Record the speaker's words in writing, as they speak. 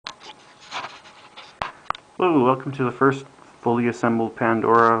Hello, welcome to the first fully assembled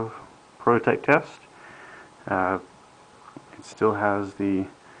Pandora prototype test. It still has the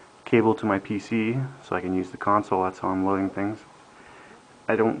cable to my PC, so I can use the console. That's how I'm loading things.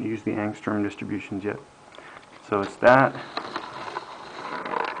 I don't use the angstrom distributions yet. So it's that,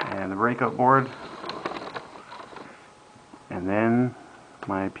 and the breakout board, and then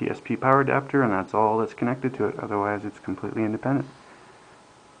my PSP power adapter, and that's all that's connected to it. Otherwise it's completely independent.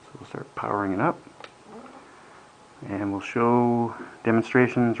 So we'll start powering it up. And we'll show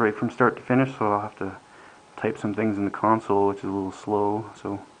demonstrations right from start to finish, so I'll have to type some things in the console, which is a little slow,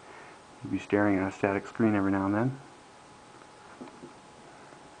 so you'll be staring at a static screen every now and then.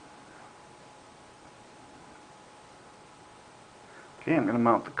 Okay, I'm going to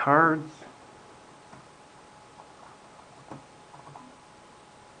mount the cards.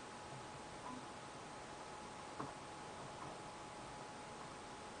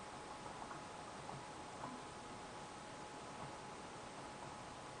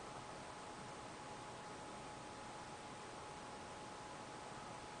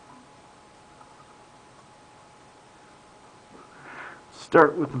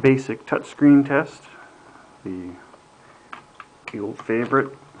 Start with the basic touchscreen test, the old favorite.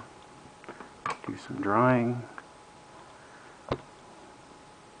 Do some drawing.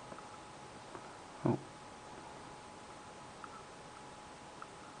 Oh.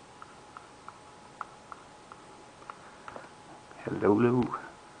 Hello.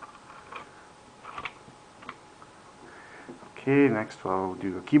 Okay, next I'll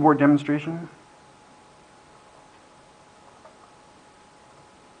do a keyboard demonstration.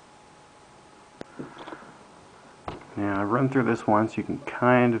 Now I run through this once, you can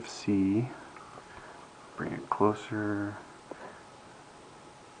kind of see. Bring it closer.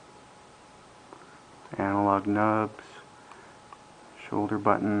 Analog nubs, shoulder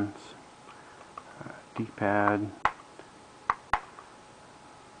buttons, D-pad.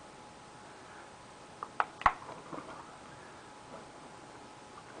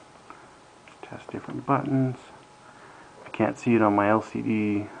 Test different buttons. I can't see it on my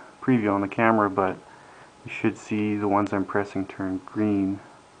LCD preview on the camera, but you should see the ones I'm pressing turn green,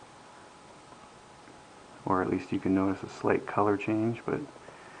 or at least you can notice a slight color change, but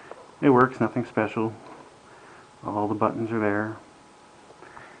it works, nothing special. All the buttons are there.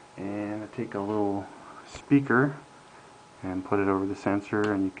 And I take a little speaker and put it over the sensor,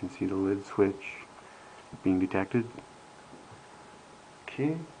 and you can see the lid switch being detected.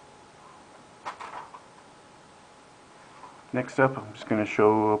 Okay. Next up, I'm just going to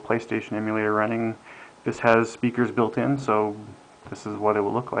show a PlayStation emulator running. This has speakers built in, so this is what it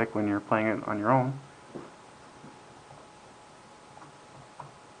will look like when you're playing it on your own.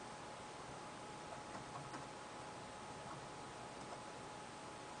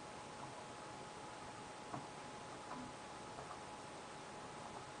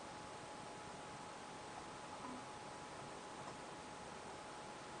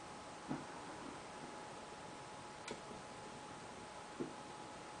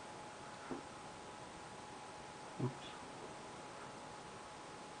 Oops.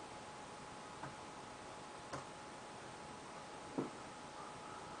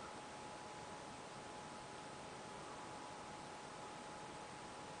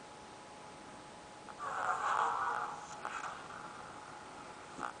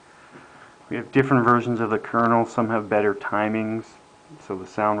 We have different versions of the kernel. Some have better timings, so the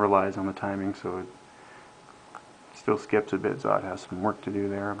sound relies on the timing, so it still skips a bit, so it has some work to do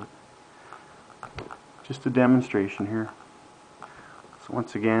there. But just a demonstration here. So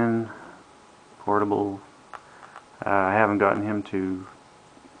once again, portable. I haven't gotten him to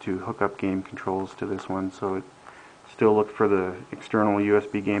hook up game controls to this one, so it still looked for the external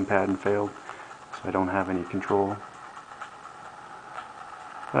USB gamepad and failed, so I don't have any control.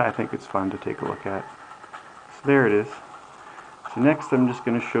 But I think it's fun to take a look at. So there it is. So next I'm just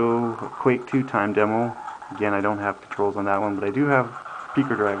going to show a Quake 2 time demo. Again, I don't have controls on that one, but I do have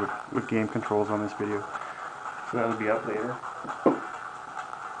speaker drive with game controls on this video. So that'll be up later.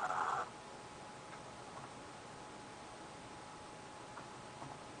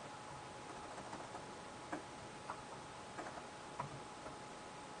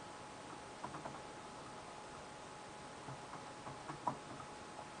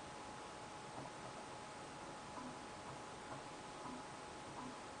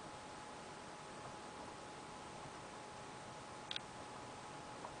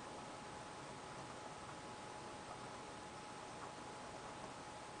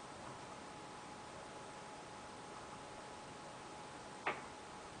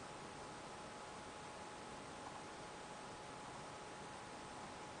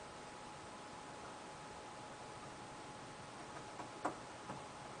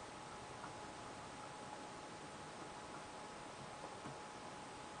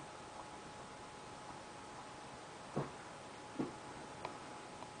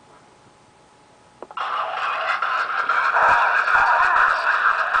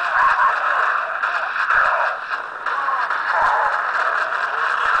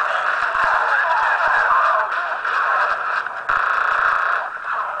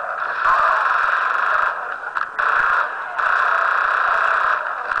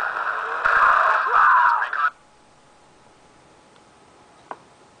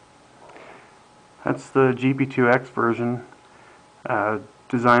 That's the GP2X version,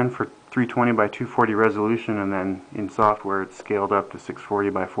 designed for 320 by 240 resolution, and then in software it's scaled up to 640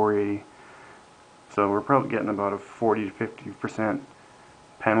 by 480. So we're probably getting about a 40 to 50%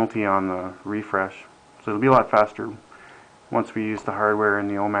 penalty on the refresh. So it'll be a lot faster once we use the hardware in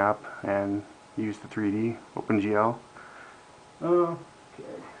the OMAP and use the 3D OpenGL.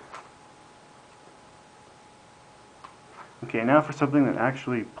 Okay, now for something that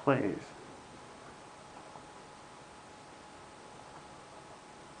actually plays.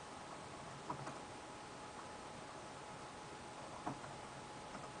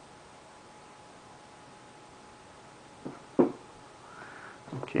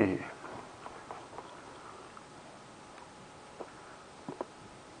 Okay.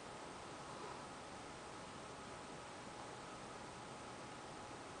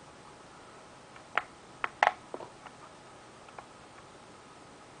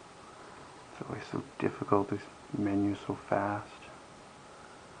 It's always so difficult, this menu is so fast.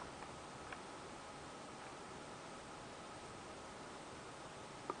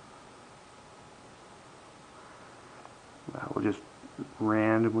 Well, we'll just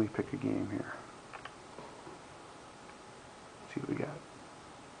randomly pick a game here. Let's see what we got.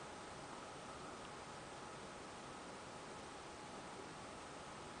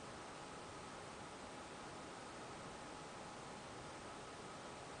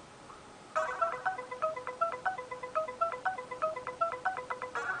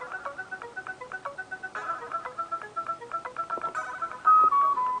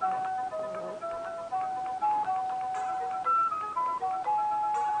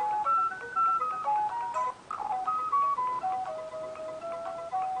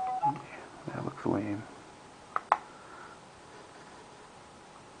 That looks lame.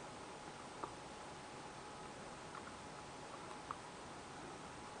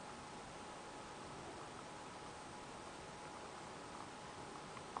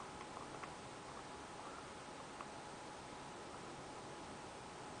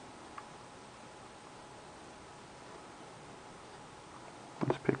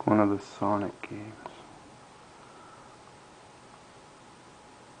 Let's pick one of the Sonic games.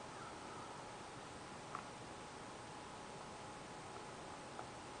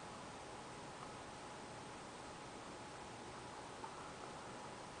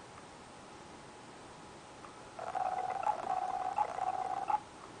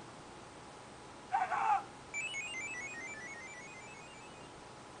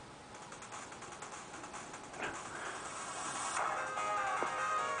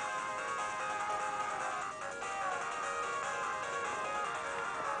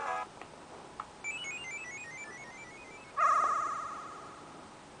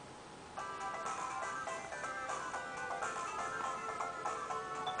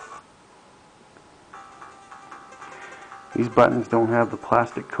 These buttons don't have the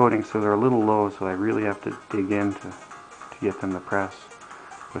plastic coating, so they're a little low, so I really have to dig in to get them to press.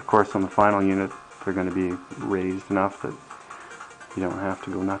 But of course, on the final unit, they're going to be raised enough that you don't have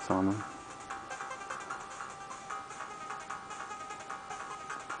to go nuts on them.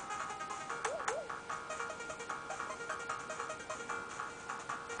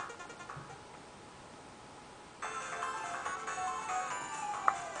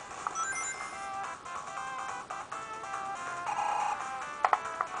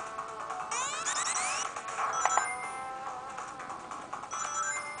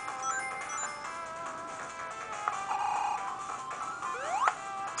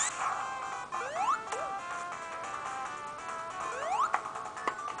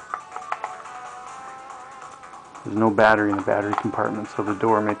 There's no battery in the battery compartment, so the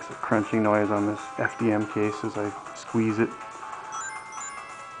door makes a crunching noise on this FDM case as I squeeze it.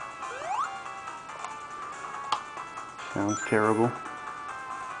 Sounds terrible.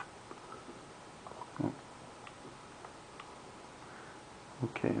 Oh.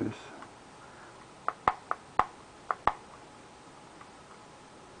 Okay, this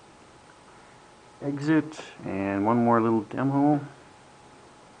exit, and one more little demo.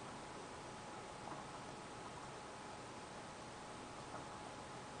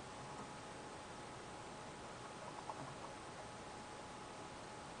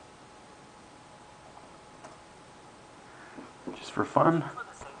 Just for fun,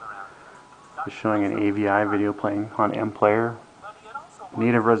 just showing an AVI video playing on M-Player.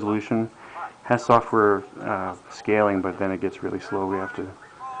 Native resolution, has software scaling, but then it gets really slow. We have to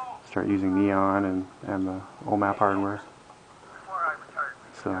start using Neon and the OMAP hardware.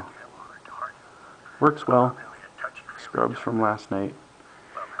 So, works well. Scrubs from last night.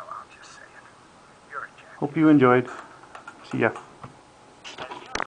 Hope you enjoyed. See ya.